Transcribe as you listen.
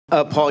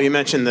Paul, you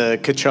mentioned the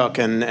Kachuk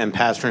and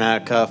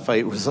Pasternak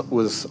fight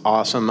was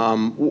awesome.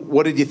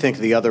 What did you think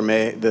of the other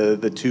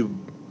the two?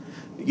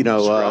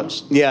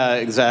 Scrums? Yeah,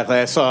 exactly.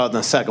 I saw in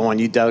the second one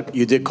you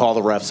did call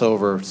the refs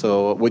over.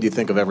 So what do you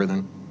think of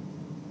everything?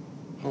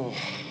 Oh,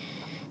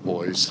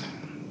 boys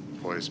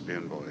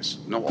being boys.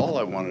 No, all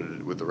I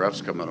wanted with the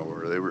refs coming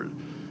over, they were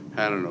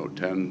handing out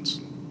tens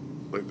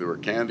like they were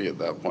candy at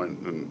that point,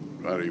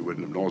 and you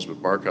wouldn't have noticed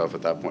with Barkov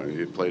at that point. He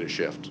had played a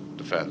shift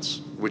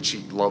defense, which he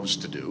loves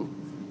to do.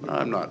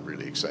 I'm not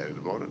really excited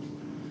about it.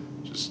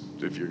 Just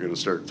if you're going to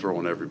start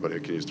throwing everybody,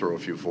 can you throw a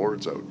few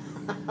forwards out?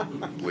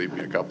 Leave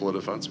me a couple of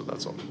defensemen,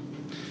 that's all.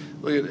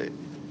 Look at it.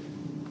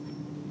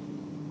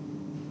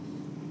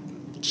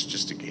 It's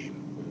just a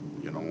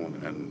game,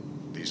 and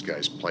these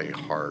guys play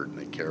hard and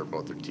they care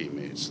about their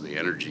teammates. The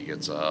energy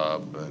gets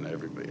up and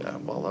everybody,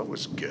 well, that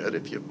was good.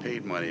 If you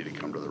paid money to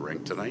come to the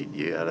rink tonight,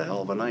 you had a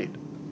hell of a night.